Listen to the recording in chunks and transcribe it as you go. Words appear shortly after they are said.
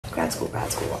grad school,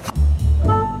 grad school.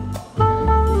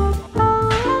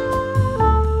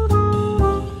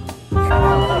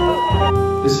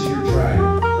 This is your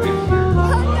tribe, right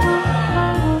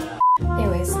here.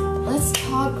 Anyways, let's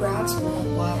talk grad school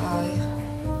while I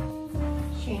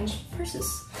change purses.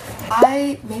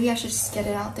 Maybe I should just get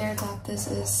it out there that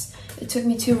it took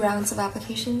me 2 rounds of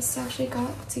applications to actually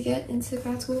get into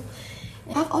grad school.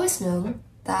 And I've always known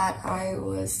that I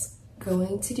was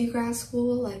going to do grad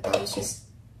school, like that was just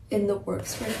in the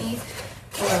works for me.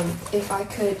 If I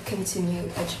could continue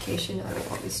education, I would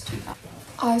always do that.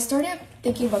 I started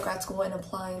thinking about grad school and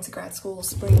applying to grad school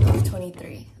spring of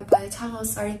 23. By the time I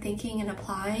started thinking and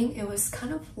applying, it was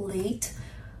kind of late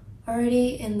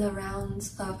already in the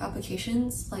rounds of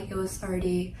applications. Like it was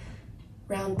already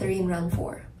round 3 and round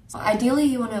 4. So ideally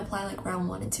you want to apply like round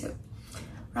 1 and 2.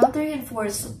 Round 3 and 4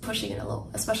 is pushing it a little,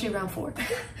 especially round 4.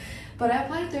 But I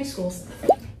applied to 3 schools,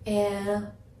 and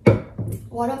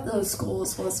one of those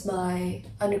schools was my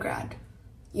undergrad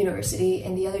university,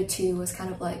 and the other 2 was kind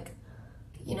of like,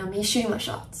 you know, me shooting my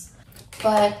shots.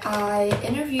 But I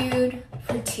interviewed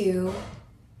for 2,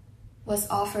 was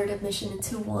offered admission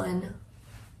into 1.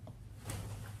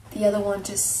 The other one,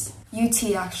 just UT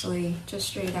actually just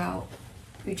straight out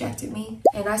rejected me,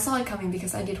 and I saw it coming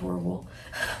because I did horrible.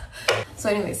 So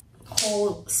anyways,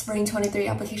 whole spring 23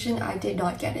 application, I did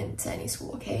not get into any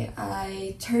school, okay?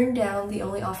 I turned down the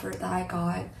only offer that I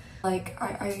got. Like,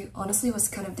 I honestly was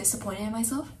kind of disappointed in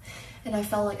myself, and I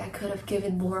felt like I could have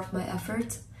given more of my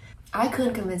effort. I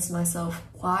couldn't convince myself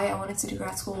why I wanted to do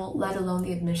grad school, let alone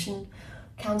the admission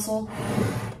council.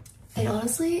 And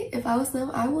honestly, if I was them,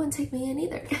 I wouldn't take me in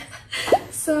either.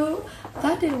 So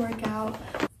that didn't work out.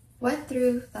 Went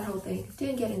through that whole thing,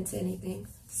 didn't get into anything.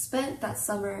 Spent that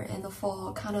summer and the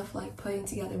fall kind of like putting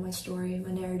together my story,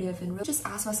 my narrative, and really just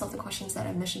asked myself the questions that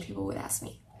admission people would ask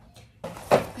me.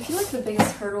 I feel like the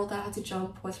biggest hurdle that I had to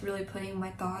jump was really putting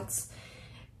my thoughts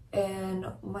and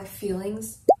my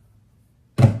feelings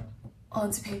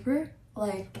onto paper.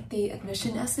 Like the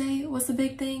admission essay was a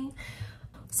big thing.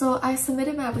 So I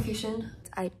submitted my application.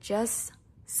 I just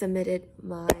submitted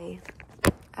my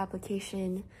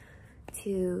application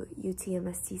to UT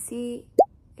MSTC,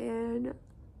 and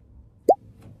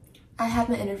I had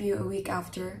my interview a week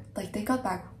after. Like they got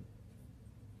back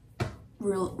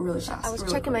really fast. I was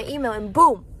checking my email and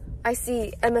boom, I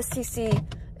see MSTC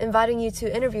inviting you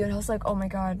to interview, and I was like, oh my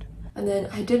god. And then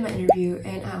I did my interview,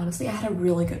 and I had a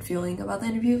really good feeling about the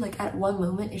interview. Like at one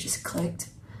moment it just clicked,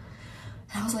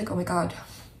 and I was like, oh my god,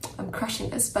 I'm crushing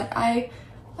this. But I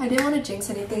didn't want to jinx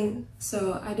anything,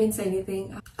 so I didn't say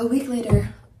anything. A week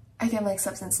later, I get my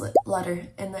acceptance letter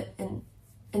in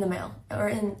the mail, or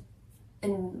in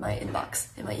my inbox,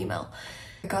 in my email.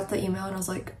 I got the email and I was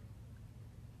like,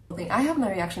 I have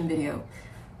my reaction video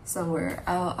somewhere.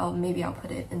 Maybe I'll put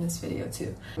it in this video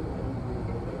too.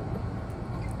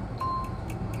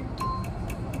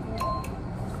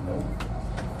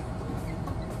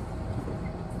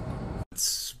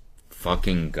 Let's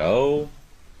fucking go.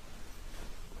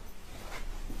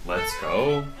 Let's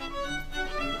go.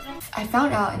 I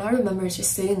found out, and I remember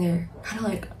just sitting there kind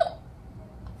of like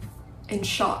in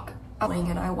shock,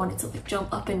 and I wanted to like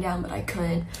jump up and down, but I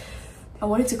couldn't. I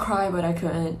wanted to cry, but I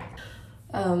couldn't.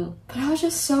 But I was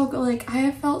just so like,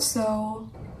 I felt so,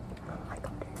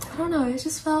 I don't know, it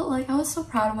just felt like I was so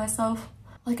proud of myself.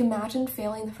 Like imagine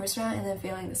failing the first round and then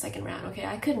failing the second round. Okay,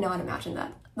 I could not imagine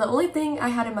that. The only thing I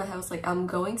had in my head was like, I'm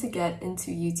going to get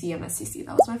into UT MSTC.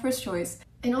 That was my first choice.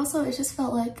 And also it just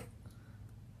felt like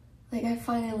I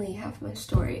finally have my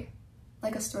story,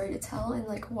 like a story to tell, and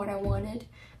like what I wanted.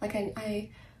 Like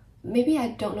maybe I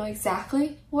don't know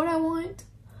exactly what I want,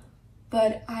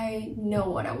 but I know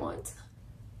what I want.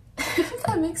 If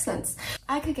that makes sense.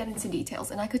 I could get into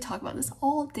details and I could talk about this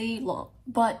all day long,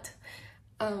 but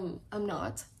I'm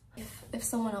not. If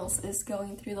someone else is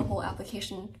going through the whole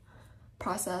application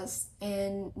process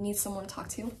and needs someone to talk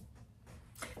to,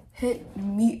 hit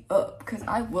me up, because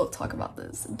I will talk about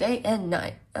this day and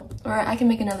night. Or I can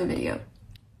make another video.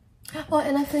 Well,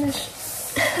 and I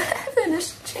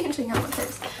finished changing out my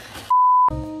purse.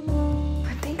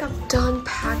 I think I'm done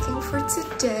packing for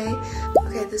today.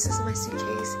 Okay, this is my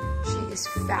suitcase. She is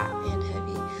fat and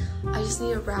heavy. I just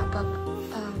need to wrap up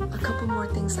a couple more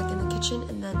things like in the kitchen,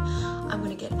 and then I'm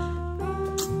gonna get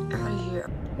out of here.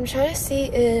 I'm trying to see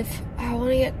if I want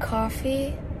to get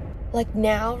coffee like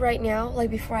now, right now, like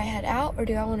before I head out, or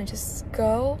do I want to just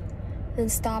go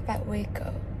and stop at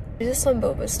Waco? There's just some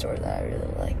boba store that I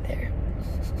really like there.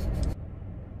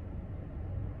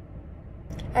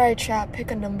 Alright, chat,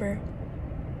 pick a number.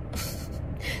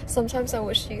 Sometimes I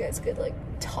wish you guys could like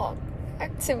talk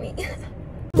back to me.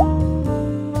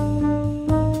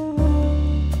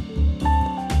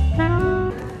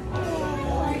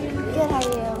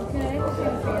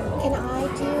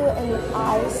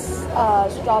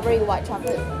 strawberry white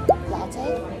chocolate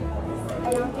latte.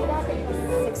 And I'll do that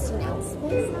in 16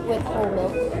 ounces with whole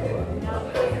milk.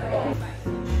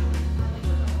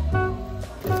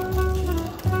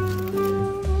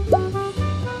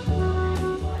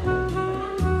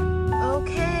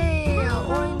 Okay,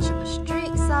 orange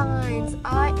street signs.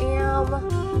 I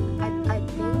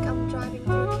think I'm driving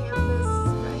through campus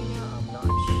right now. I'm not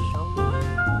sure.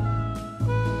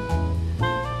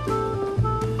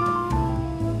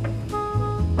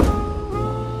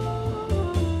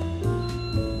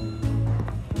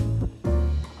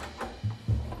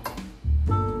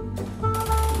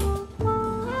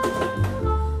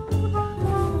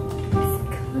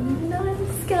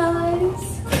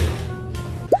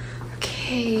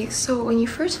 Okay, so when you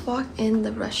first walk in,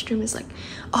 the restroom is like,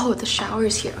 oh, the shower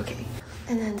is here, okay.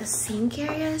 And then the sink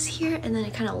area is here, and then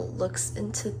it kind of looks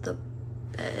into the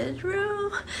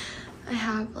bedroom. I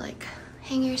have like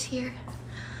hangers here.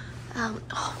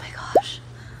 Oh my gosh.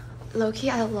 Low-key,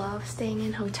 I love staying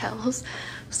in hotels,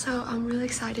 so I'm really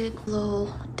excited.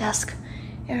 Little desk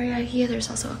area here. There's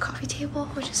also a coffee table,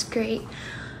 which is great.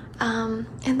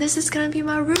 And this is gonna be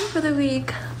my room for the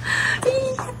week.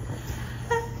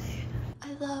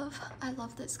 I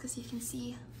love this because you can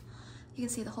see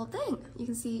the whole thing.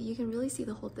 You can really see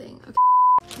the whole thing.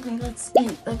 Okay, let's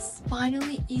eat. Let's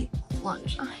finally eat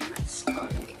lunch. I'm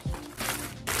starving.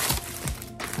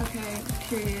 Okay,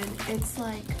 period. It's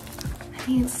like, I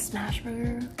think it's smash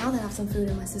burger. Now that I have some food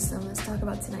in my system, let's talk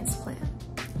about tonight's plan.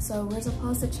 So we're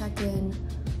supposed to check in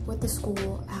with the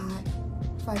school at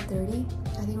 5:30.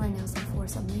 I think right now it's like 4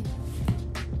 something.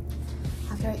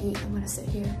 After I eat, I'm gonna sit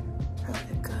here for like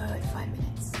a good 5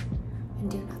 minutes and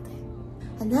do nothing.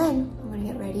 And then I'm gonna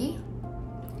get ready.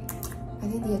 I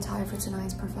think the attire for tonight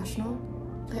is professional.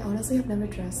 I honestly have never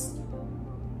dressed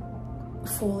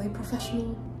fully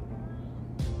professional.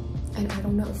 And I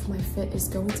don't know if my fit is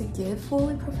going to give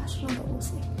fully professional, but we'll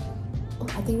see.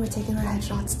 I think we're taking our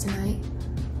headshots tonight.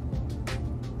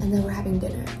 And then we're having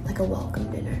dinner, like a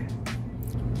welcome dinner.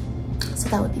 So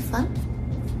that would be fun.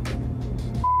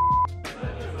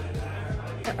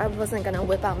 I wasn't gonna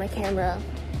whip out my camera,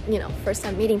 you know, first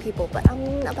time meeting people, but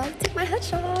I'm about to take my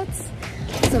headshots.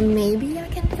 So maybe I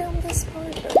can film this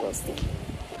part, but we'll see.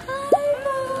 Hi,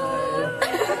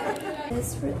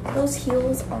 Mom! Those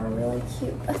heels are really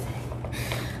cute.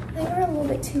 They were a little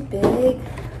bit too big.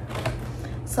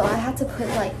 So I had to put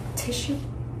like tissue.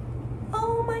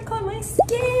 Oh my god, my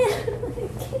skin!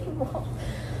 It came off.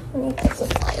 Let me put some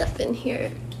light up in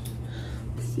here.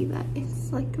 See that?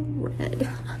 It's like red.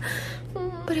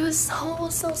 But it was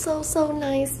so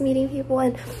nice meeting people,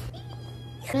 and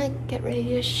I'm gonna get ready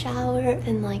to shower,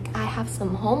 and like I have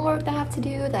some homework that I have to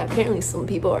do that apparently some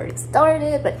people already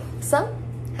started, but some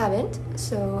haven't,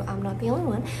 so I'm not the only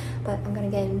one. But I'm gonna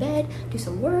get in bed, do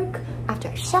some work after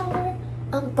I shower.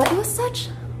 But it was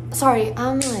sorry,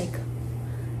 I'm like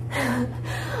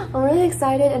I'm really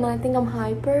excited, and I think I'm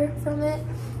hyper from it.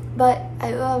 But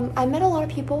I met a lot of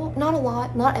people, not a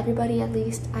lot, not everybody at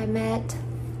least. I met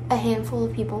a handful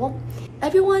of people.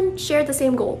 Everyone shared the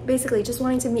same goal, basically just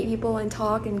wanting to meet people and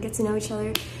talk and get to know each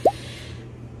other.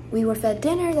 We were fed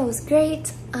dinner, that was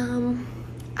great.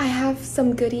 I have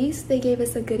some goodies. They gave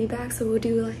us a goodie bag, so we'll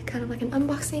do like kind of like an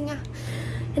unboxing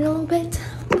in a little bit.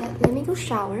 But let me go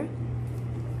shower,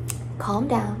 calm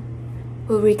down,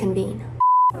 we'll reconvene.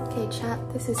 Okay chat,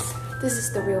 this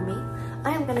is the real me. I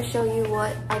am gonna show you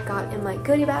what I got in my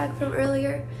goodie bag from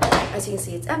earlier. As you can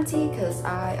see, it's empty because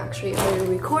I actually already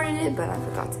recorded it, but I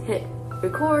forgot to hit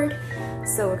record.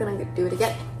 So we're gonna do it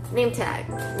again. Name tag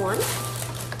 1,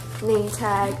 name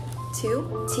tag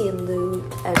 2, tea and lube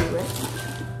everywhere.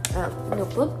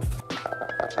 Notebook,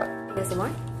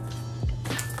 ASMR.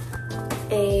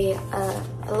 A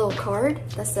little card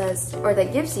that says, or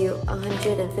that gives you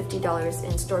 $150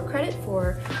 in store credit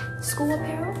for school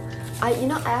apparel. I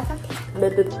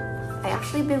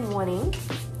actually been wanting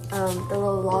the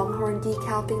little Longhorn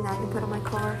decal thing that I can put on my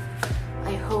car.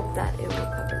 I hope that it will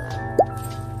cover that.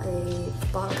 A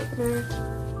bottle opener,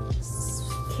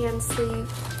 can sleeve,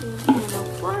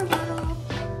 water bottle.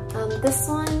 This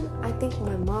one, I think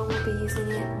my mom will be using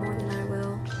it more than I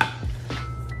will,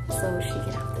 so she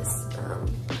can have this.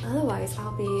 Otherwise,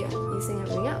 I'll be using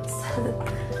everything else.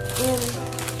 And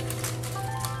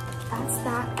that's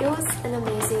that. It was an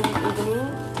amazing evening.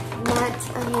 Met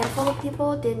a handful of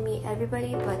people, didn't meet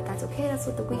everybody, but that's okay. That's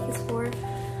what the week is for.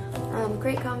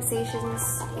 Great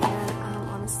conversations, and I'm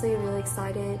honestly really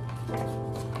excited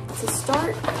to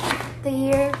start the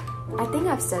year. I think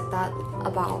I've said that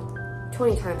about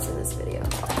 20 times in this video.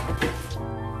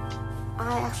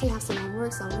 I actually have some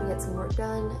homework, so I'm gonna get some work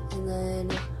done, and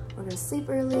then we're gonna sleep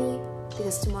early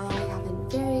because tomorrow we have a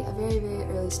very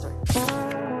early start.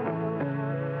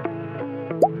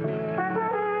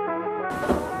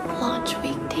 Launch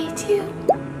week day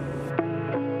 2.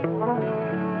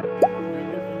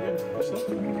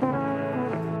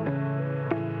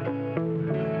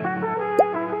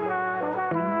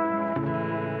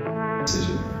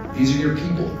 These are your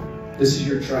people. This is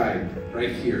your tribe, right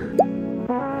here.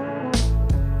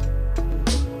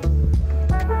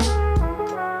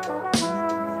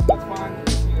 That's fine.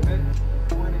 Just need a bit.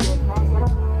 We're gonna go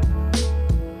across.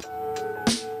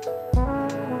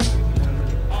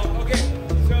 Oh, okay.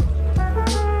 So.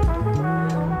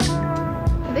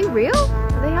 Are they real?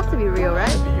 They have to be real,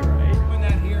 right? Put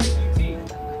that here in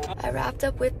UT. I wrapped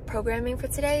up with programming for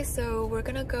today, so we're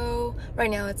gonna go.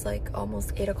 Right now it's like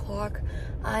almost 8 o'clock.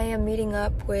 I am meeting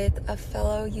up with a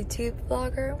fellow YouTube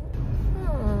vlogger.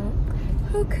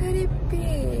 Who could it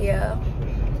be?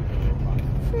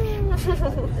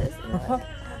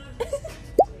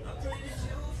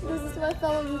 This is my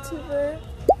fellow YouTuber.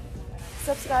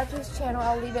 Subscribe to his channel.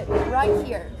 I'll leave it right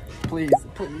here. Please,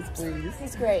 please, please.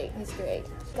 He's great. He's great.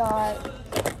 Got.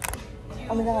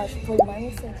 Oh my gosh! Wait, mine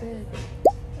is so good.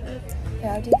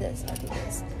 Yeah, I'll do this. I'll do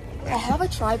this. I have a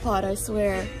tripod. I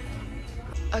swear.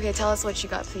 Okay, tell us what you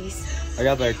got, please. I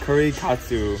got the curry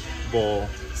katsu bowl.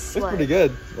 Slay. Looks pretty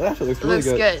good. It actually looks really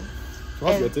good. Looks good.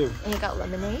 Smells good too. And you got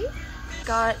lemonade.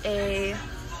 Got a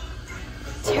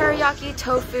teriyaki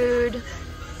tofu.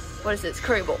 What is this?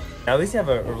 Curry bowl. At least you have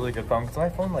a really good phone, because my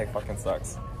phone like fucking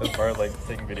sucks as far as like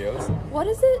taking videos. What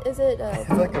is it? Is it It's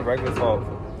like a regular 12.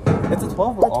 It's a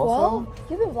 12 a also. 12?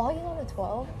 You've been vlogging on a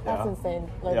 12? That's Yeah. insane,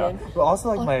 Yeah, Logan. but also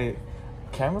like my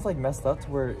camera's like messed up to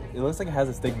where it looks like it has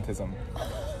astigmatism.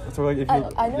 So like if you,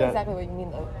 I know yeah. exactly what you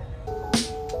mean though.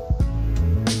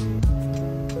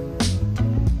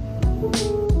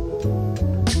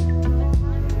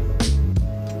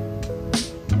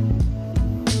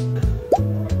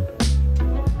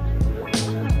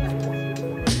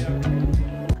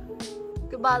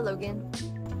 Goodbye, Logan.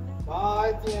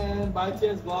 Bye, Tian. Bye,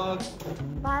 Tian's vlog.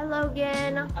 Bye,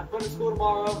 Logan. I'm going to school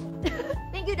tomorrow.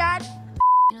 Thank you, Dad.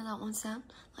 You know that one sound?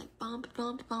 Like bump,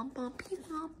 bump, bump, bump,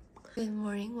 bump. Good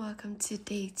morning. Welcome to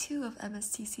day 2 of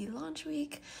MSTC launch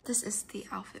week. This is the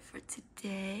outfit for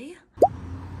today.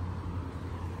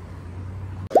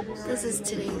 This is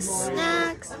today's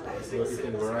snacks.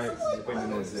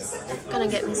 Gonna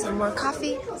get me some more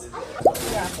coffee.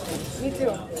 Yeah, me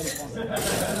too.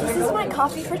 This is my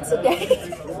coffee for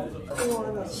today.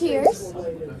 Cheers.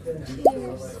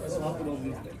 Cheers.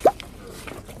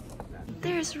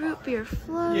 There's root beer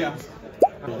float. Yeah.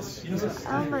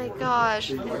 Oh my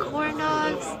gosh. Corn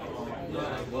dogs.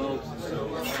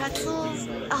 Pretzels.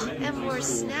 Oh, and more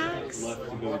snacks.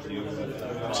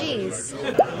 Jeez.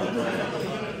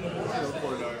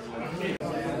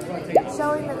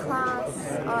 Showing the class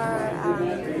our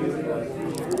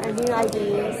new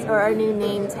IDs, or our new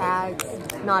name tags,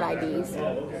 not IDs.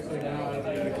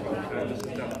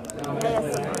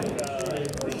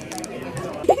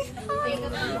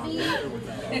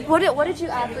 What did you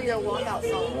add for your walkout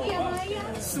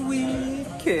song? Sweet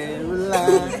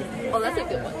Caroline. Oh, that's a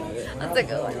good one. That's a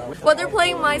good one. Well, they're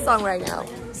playing my song right now,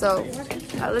 so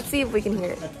let's see if we can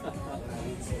hear it.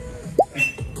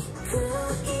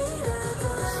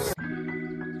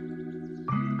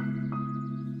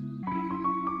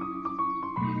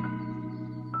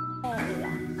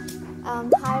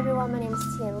 Hi everyone, my name is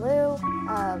Tian Lu.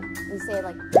 We say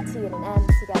like a T and an M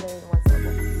together in one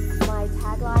syllable. My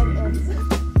tagline is,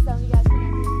 some of you guys can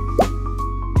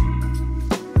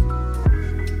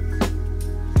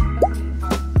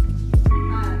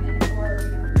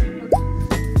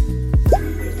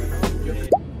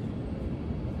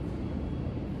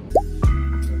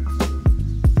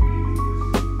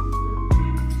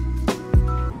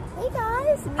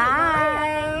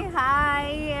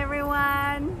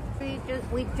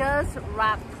We just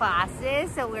wrapped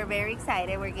classes, so we're very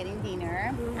excited. We're getting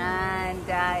dinner, and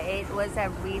it was a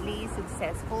really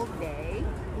successful day.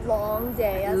 long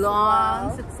day as Long,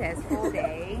 well. successful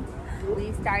day.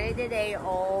 We started the day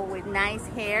all with nice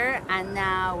hair, and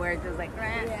now we're just like,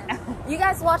 Yeah. You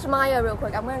guys watch Maya real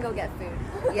quick. I'm gonna go get food.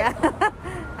 yeah.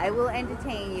 I will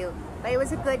entertain you. But it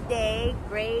was a good day.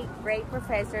 Great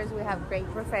professors. We have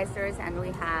great professors, and we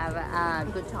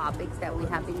have good topics that we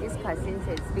have been discussing.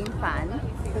 So it's been fun,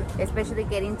 especially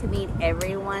getting to meet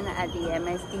everyone at the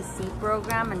MSTC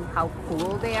program and how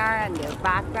cool they are and their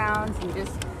backgrounds, and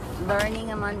just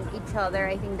learning among each other.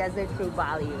 I think that's the true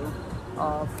value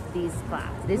of this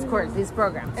class, this course, this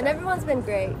program. And everyone's been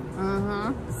great.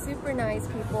 Mm-hmm. Super nice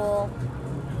people.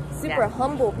 super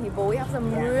humble people. We have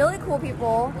some really cool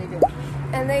people. We do.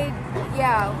 And they,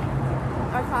 yeah,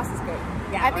 our class is great.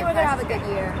 Yeah, I think we're gonna have a good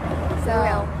year. So,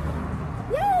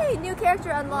 yay, new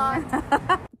character unlocked.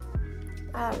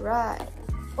 All right.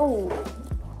 Oh,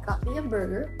 got me a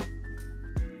burger.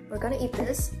 We're gonna eat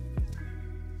this.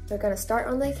 We're gonna start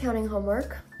on the accounting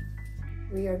homework.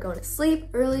 We are going to sleep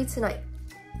early tonight.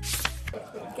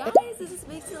 Guys, this is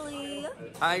Lee.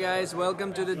 Hi guys,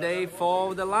 welcome to the day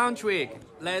 4 of the launch week.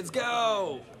 Let's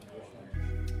go!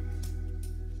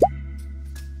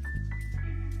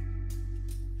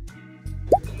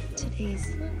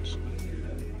 Today's lunch.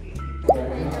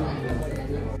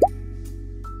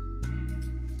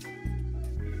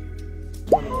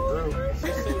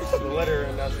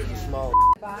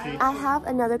 I have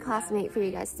another classmate for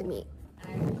you guys to meet.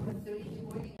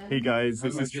 Hey guys,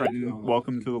 this is Trenton.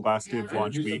 Welcome to the last day of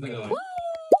launch week. Today's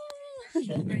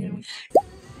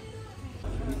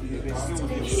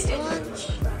lunch.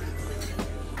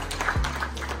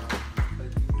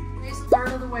 He's a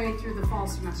third of the way through the fall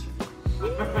semester.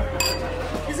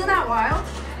 Isn't that wild?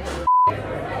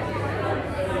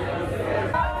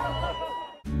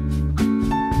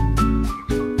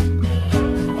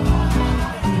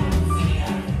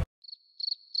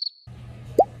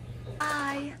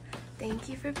 Bye. Thank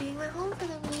you for being my home for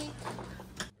the week.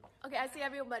 Okay, I see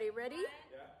everybody. Ready?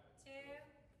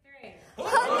 1, 2,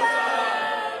 3.